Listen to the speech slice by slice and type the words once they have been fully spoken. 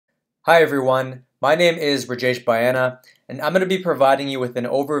Hi everyone, my name is Rajesh Bayana, and I'm going to be providing you with an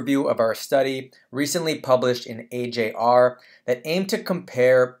overview of our study recently published in AJR that aimed to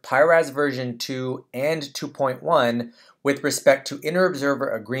compare PI-RADS version 2 and 2.1 with respect to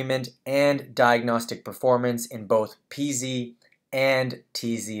Interobserver agreement and diagnostic performance in both PZ and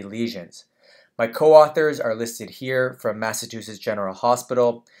TZ lesions. My co-authors are listed here from Massachusetts General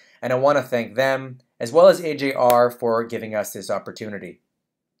Hospital, and I want to thank them, as well as AJR, for giving us this opportunity.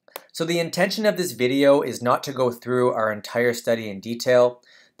 So the intention of this video is not to go through our entire study in detail.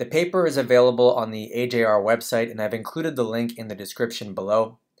 The paper is available on the AJR website, and I've included the link in the description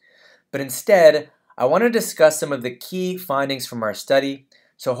below. But instead, I want to discuss some of the key findings from our study,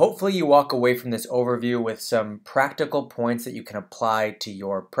 so hopefully you walk away from this overview with some practical points that you can apply to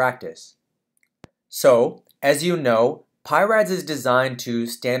your practice. So, as you know, PI-RADS is designed to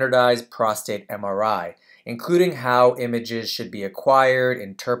standardize prostate MRI, including how images should be acquired,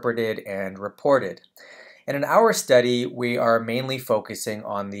 interpreted, and reported. And in our study, we are mainly focusing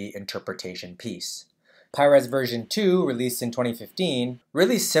on the interpretation piece. PI-RADS version 2, released in 2015,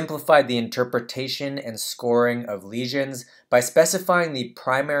 really simplified the interpretation and scoring of lesions by specifying the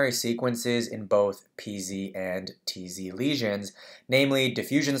primary sequences in both PZ and TZ lesions, namely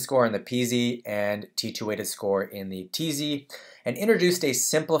diffusion score in the PZ and T2 weighted score in the TZ, and introduced a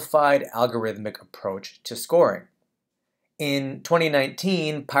simplified algorithmic approach to scoring. In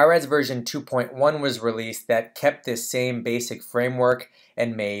 2019, PI-RADS version 2.1 was released that kept this same basic framework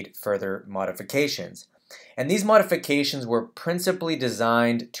and made further modifications. And these modifications were principally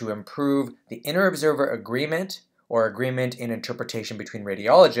designed to improve the interobserver agreement, or agreement in interpretation between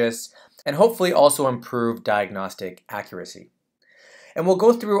radiologists, and hopefully also improve diagnostic accuracy. And we'll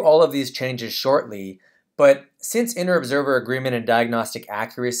go through all of these changes shortly, but since interobserver agreement and diagnostic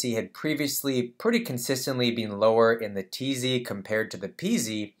accuracy had previously pretty consistently been lower in the TZ compared to the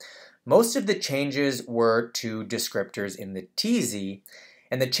PZ, most of the changes were to descriptors in the TZ,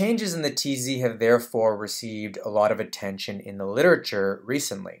 and the changes in the TZ have therefore received a lot of attention in the literature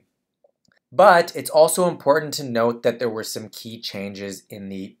recently. But it's also important to note that there were some key changes in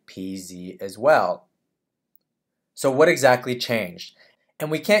the PZ as well. So what exactly changed? And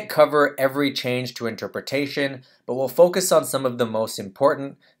we can't cover every change to interpretation, but we'll focus on some of the most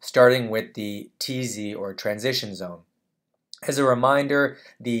important, starting with the TZ or transition zone. As a reminder,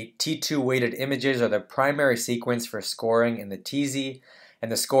 the T2 weighted images are the primary sequence for scoring in the TZ,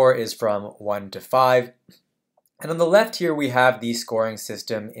 and the score is from 1 to 5. And on the left here we have the scoring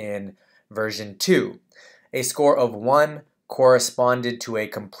system in version 2. A score of 1 corresponded to a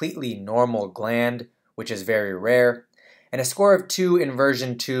completely normal gland, which is very rare, and a score of 2 in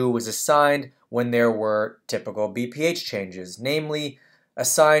version 2 was assigned when there were typical BPH changes, namely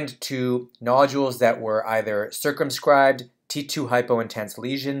assigned to nodules that were either circumscribed T2 hypointense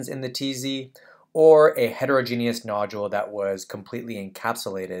lesions in the TZ, or a heterogeneous nodule that was completely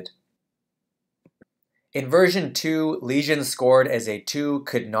encapsulated. In version 2, lesions scored as a 2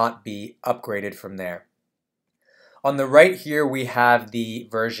 could not be upgraded from there. On the right here we have the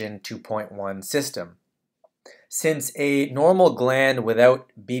version 2.1 system. Since a normal gland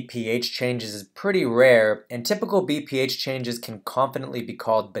without BPH changes is pretty rare, and typical BPH changes can confidently be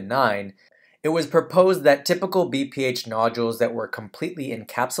called benign, it was proposed that typical BPH nodules that were completely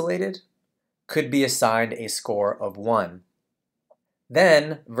encapsulated could be assigned a score of 1.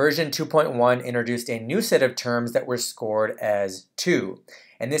 Then, version 2.1 introduced a new set of terms that were scored as 2,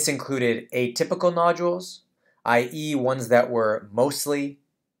 and this included atypical nodules, i.e. ones that were mostly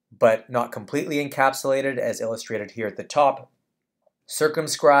but not completely encapsulated, as illustrated here at the top,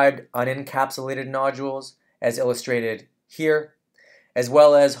 circumscribed unencapsulated nodules, as illustrated here, as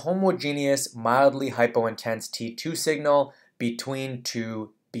well as homogeneous mildly hypointense T2 signal between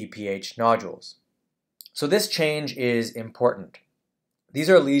two BPH nodules. So this change is important. These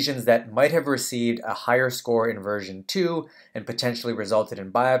are lesions that might have received a higher score in version 2 and potentially resulted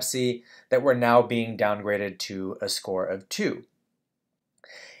in biopsy that were now being downgraded to a score of 2.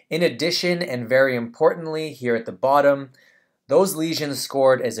 In addition, and very importantly, here at the bottom, those lesions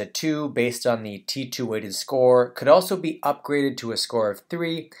scored as a 2 based on the T2 weighted score could also be upgraded to a score of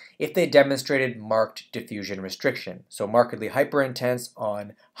 3 if they demonstrated marked diffusion restriction, so markedly hyperintense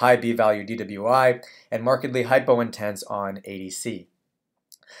on high B-value DWI and markedly hypointense on ADC.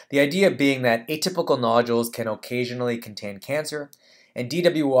 The idea being that atypical nodules can occasionally contain cancer, and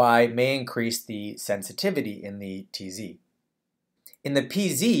DWI may increase the sensitivity in the TZ. In the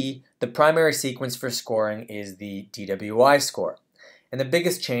PZ, the primary sequence for scoring is the DWI score, and the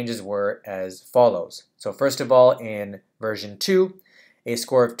biggest changes were as follows. So first of all, in version 2, a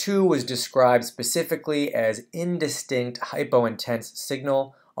score of 2 was described specifically as indistinct hypointense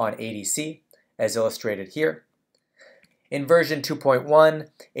signal on ADC, as illustrated here. In version 2.1,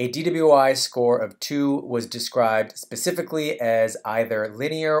 a DWI score of 2 was described specifically as either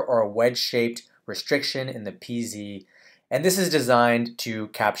linear or wedge-shaped restriction in the PZ, and this is designed to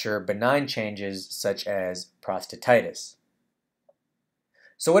capture benign changes such as prostatitis.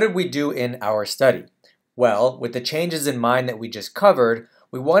 So what did we do in our study? Well, with the changes in mind that we just covered,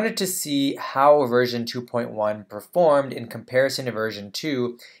 we wanted to see how version 2.1 performed in comparison to version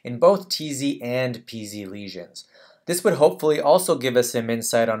 2 in both TZ and PZ lesions. This would hopefully also give us some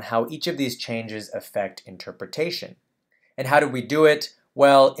insight on how each of these changes affect interpretation. And how did we do it?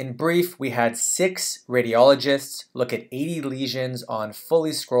 Well, in brief, we had 6 radiologists look at 80 lesions on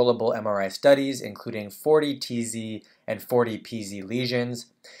fully scrollable MRI studies, including 40 TZ and 40 PZ lesions.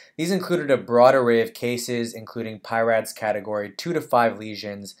 These included a broad array of cases, including PI-RADS category 2 to 5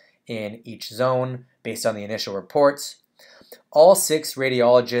 lesions in each zone, based on the initial reports. All 6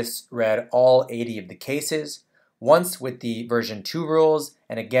 radiologists read all 80 of the cases, once with the version 2 rules,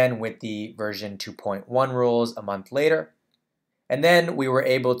 and again with the version 2.1 rules a month later. And then we were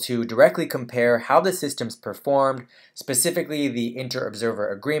able to directly compare how the systems performed, specifically the Interobserver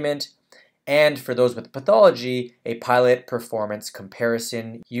agreement, and for those with pathology, a pilot performance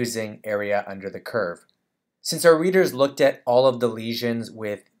comparison using area under the curve. Since our readers looked at all of the lesions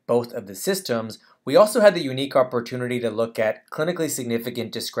with both of the systems, we also had the unique opportunity to look at clinically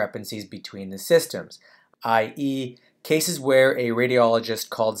significant discrepancies between the systems, i.e., cases where a radiologist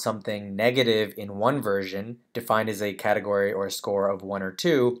called something negative in one version, defined as a category or a score of 1 or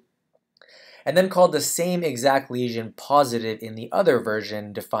 2, and then called the same exact lesion positive in the other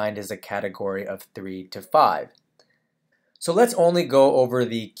version, defined as a category of 3 to 5. So let's only go over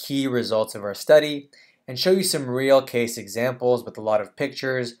the key results of our study and show you some real case examples with a lot of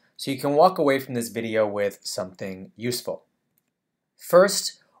pictures so you can walk away from this video with something useful.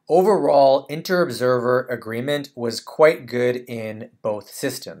 First, overall, Interobserver agreement was quite good in both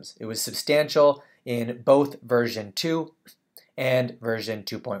systems. It was substantial in both version 2 and version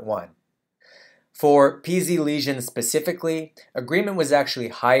 2.1. For PZ lesions specifically, agreement was actually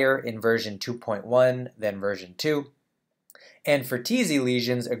higher in version 2.1 than version 2. And for TZ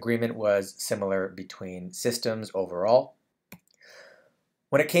lesions, agreement was similar between systems overall.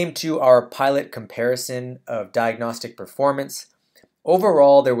 When it came to our pilot comparison of diagnostic performance,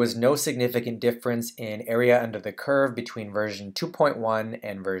 overall, there was no significant difference in area under the curve between version 2.1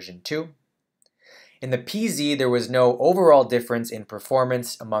 and version 2. In the PZ, there was no overall difference in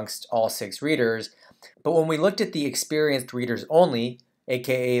performance amongst all 6 readers, but when we looked at the experienced readers only,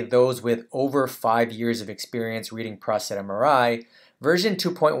 aka those with over 5 years of experience reading prostate MRI, version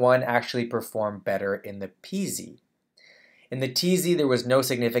 2.1 actually performed better in the PZ. In the TZ, there was no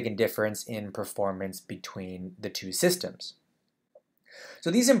significant difference in performance between the two systems.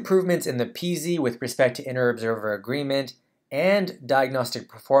 So these improvements in the PZ with respect to Interobserver agreement and diagnostic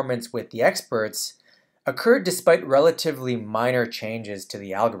performance with the experts occurred despite relatively minor changes to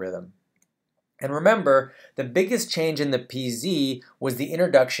the algorithm. And remember, the biggest change in the PZ was the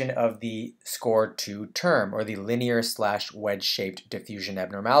introduction of the score 2 term, or the linear/wedge-shaped diffusion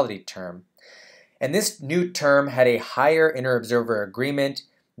abnormality term. And this new term had a higher Interobserver agreement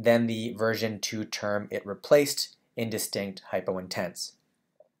than the version 2 term it replaced, indistinct hypointense.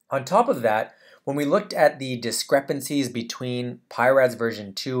 On top of that, when we looked at the discrepancies between PI-RADS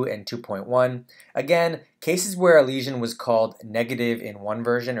version 2 and 2.1, again, cases where a lesion was called negative in one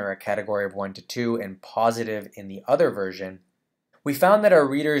version or a category of 1 to 2 and positive in the other version, we found that our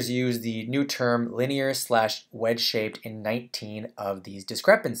readers used the new term linear/wedge-shaped in 19 of these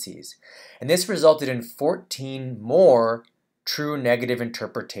discrepancies. And this resulted in 14 more true negative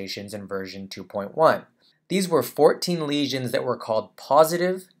interpretations in version 2.1. These were 14 lesions that were called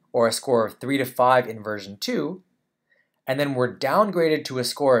positive, or a score of 3 to 5 in version 2, and then were downgraded to a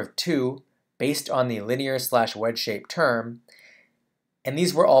score of 2 based on the linear/wedge-shaped term, and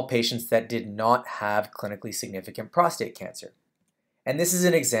these were all patients that did not have clinically significant prostate cancer. And this is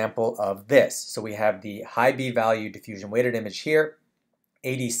an example of this. So we have the high B-value diffusion weighted image here,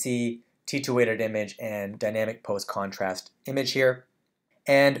 ADC, T2 weighted image, and dynamic post-contrast image here.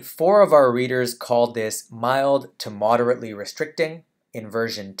 And 4 of our readers called this mild to moderately restricting in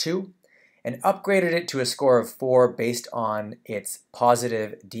version 2 and upgraded it to a score of 4 based on its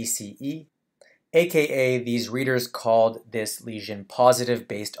positive DCE, aka these readers called this lesion positive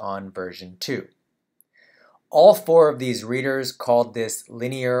based on version 2. All 4 of these readers called this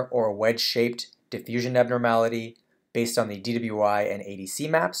linear or wedge-shaped diffusion abnormality based on the DWI and ADC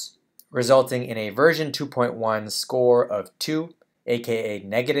maps, resulting in a version 2.1 score of 2, aka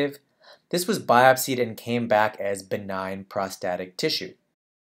negative. This was biopsied and came back as benign prostatic tissue.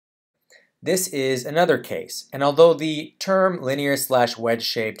 This is another case, and although the term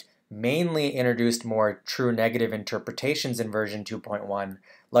linear/wedge-shaped mainly introduced more true negative interpretations in version 2.1,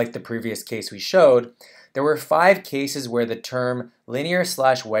 like the previous case we showed, there were 5 cases where the term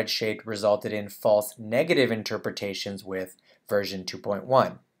linear/wedge-shaped resulted in false negative interpretations with version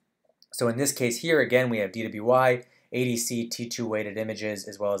 2.1. So in this case here, again, we have DWI, ADC, T2 weighted images,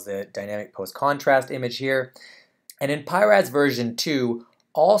 as well as the dynamic post-contrast image here. And in PI-RADS version 2,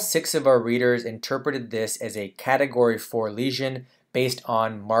 all 6 of our readers interpreted this as a category 4 lesion based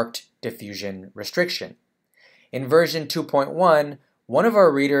on marked diffusion restriction. In version 2.1, one of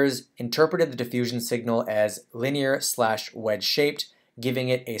our readers interpreted the diffusion signal as linear/wedge-shaped, giving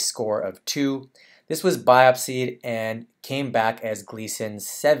it a score of 2. This was biopsied and came back as Gleason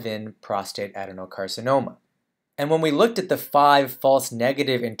 7 prostate adenocarcinoma. And when we looked at the 5 false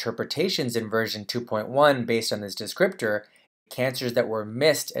negative interpretations in version 2.1 based on this descriptor, cancers that were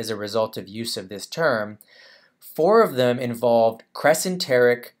missed as a result of use of this term, 4 of them involved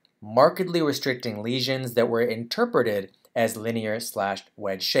crescenteric, markedly restricting lesions that were interpreted as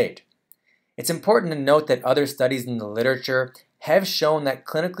linear/wedge-shaped. It's important to note that other studies in the literature have shown that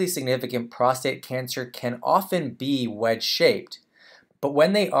clinically significant prostate cancer can often be wedge-shaped, but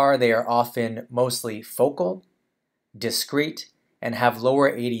when they are often mostly focal, discrete, and have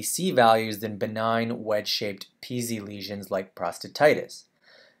lower ADC values than benign wedge-shaped PZ lesions like prostatitis.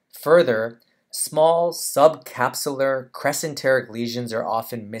 Further, small subcapsular crescenteric lesions are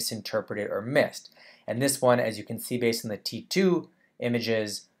often misinterpreted or missed, and this one, as you can see based on the T2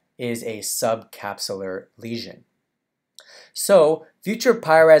 images, is a subcapsular lesion. So, future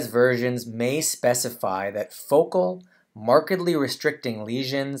PI-RADS versions may specify that focal, markedly restricting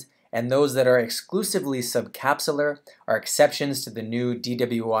lesions and those that are exclusively subcapsular are exceptions to the new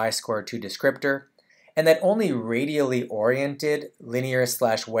DWI score 2 descriptor, and that only radially oriented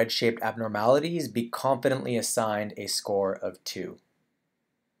linear/wedge-shaped abnormalities be confidently assigned a score of 2.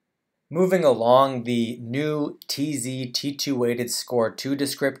 Moving along, the new TZ T2 weighted score 2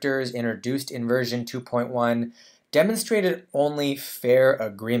 descriptors introduced in version 2.1 demonstrated only fair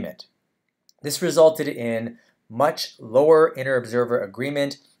agreement. This resulted in much lower interobserver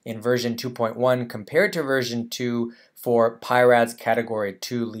agreement in version 2.1 compared to version 2 for PI-RADS category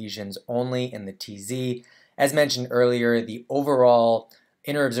 2 lesions only in the TZ. As mentioned earlier, the overall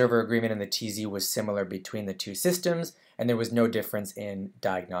interobserver agreement in the TZ was similar between the two systems, and there was no difference in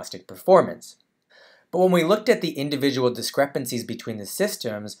diagnostic performance. But when we looked at the individual discrepancies between the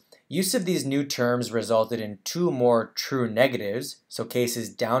systems, use of these new terms resulted in 2 more true negatives, so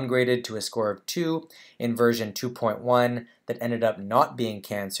cases downgraded to a score of 2 in version 2.1 that ended up not being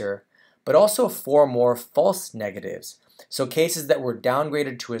cancer, but also 4 more false negatives, so cases that were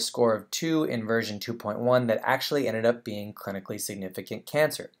downgraded to a score of 2 in version 2.1 that actually ended up being clinically significant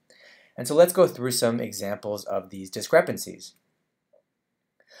cancer. And so let's go through some examples of these discrepancies.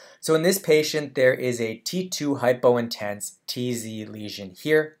 So in this patient, there is a T2 hypointense TZ lesion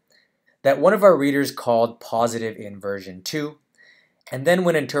here that one of our readers called positive in version 2, and then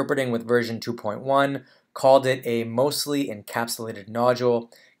when interpreting with version 2.1, called it a mostly encapsulated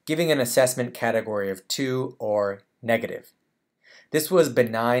nodule, giving an assessment category of 2 or negative. This was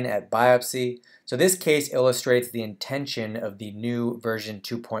benign at biopsy, so this case illustrates the intention of the new version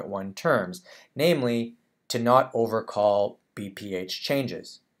 2.1 terms, namely to not overcall BPH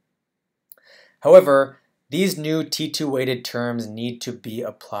changes. However, these new T2 weighted terms need to be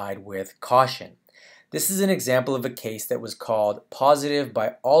applied with caution. This is an example of a case that was called positive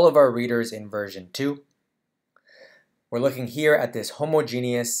by all of our readers in version 2. We're looking here at this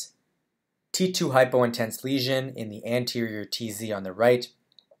homogeneous T2 hypointense lesion in the anterior TZ on the right.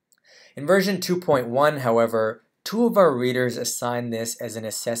 In version 2.1, however, 2 of our readers assigned this as an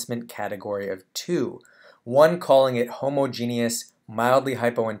assessment category of 2, one calling it homogeneous mildly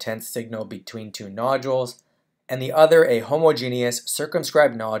hypointense signal between 2 nodules, and the other a homogeneous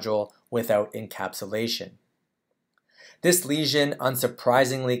circumscribed nodule without encapsulation. This lesion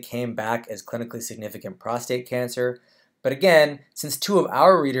unsurprisingly came back as clinically significant prostate cancer, but again, since 2 of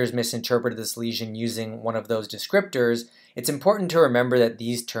our readers misinterpreted this lesion using one of those descriptors, it's important to remember that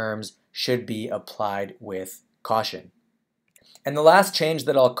these terms should be applied with caution. And the last change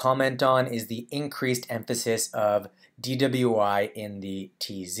that I'll comment on is the increased emphasis of DWI in the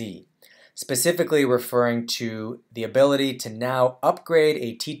TZ, specifically referring to the ability to now upgrade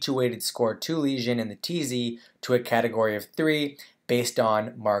a T2 weighted score 2 lesion in the TZ to a category of 3 based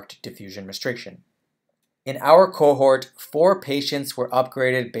on marked diffusion restriction. In our cohort, 4 patients were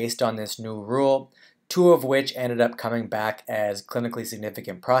upgraded based on this new rule, 2 of which ended up coming back as clinically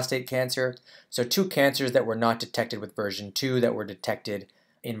significant prostate cancer, so 2 cancers that were not detected with version 2 that were detected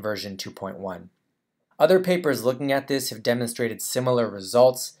in version 2.1. Other papers looking at this have demonstrated similar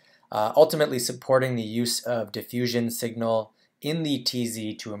results, ultimately supporting the use of diffusion signal in the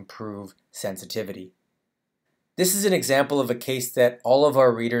TZ to improve sensitivity. This is an example of a case that all of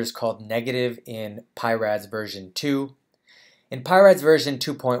our readers called negative in PI-RADS version 2. In PI-RADS version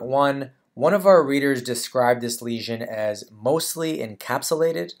 2.1, one of our readers described this lesion as mostly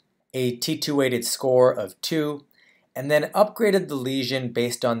encapsulated, a T2 weighted score of 2, and then upgraded the lesion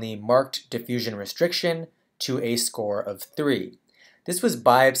based on the marked diffusion restriction to a score of 3. This was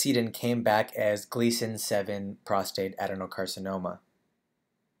biopsied and came back as Gleason 7 prostate adenocarcinoma.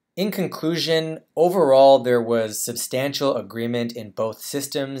 In conclusion, overall there was substantial agreement in both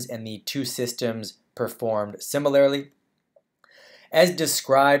systems and the two systems performed similarly. As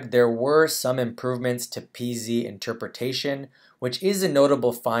described, there were some improvements to PZ interpretation, which is a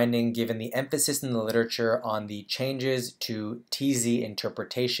notable finding given the emphasis in the literature on the changes to TZ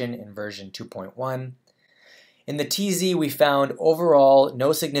interpretation in version 2.1. In the TZ, we found overall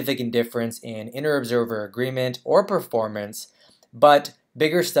no significant difference in interobserver agreement or performance, but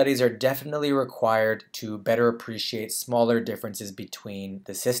bigger studies are definitely required to better appreciate smaller differences between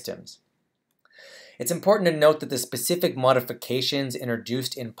the systems. It's important to note that the specific modifications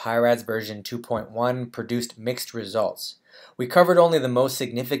introduced in PI-RADS version 2.1 produced mixed results. We covered only the most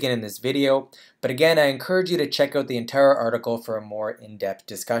significant in this video, but again, I encourage you to check out the entire article for a more in-depth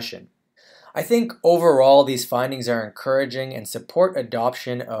discussion. I think overall these findings are encouraging and support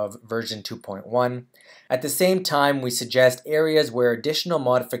adoption of version 2.1. At the same time, we suggest areas where additional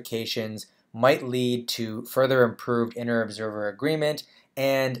modifications might lead to further improved interobserver agreement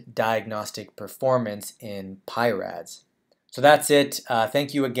and diagnostic performance in PI-RADS. So that's it.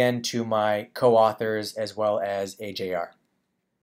 Thank you again to my co-authors as well as AJR.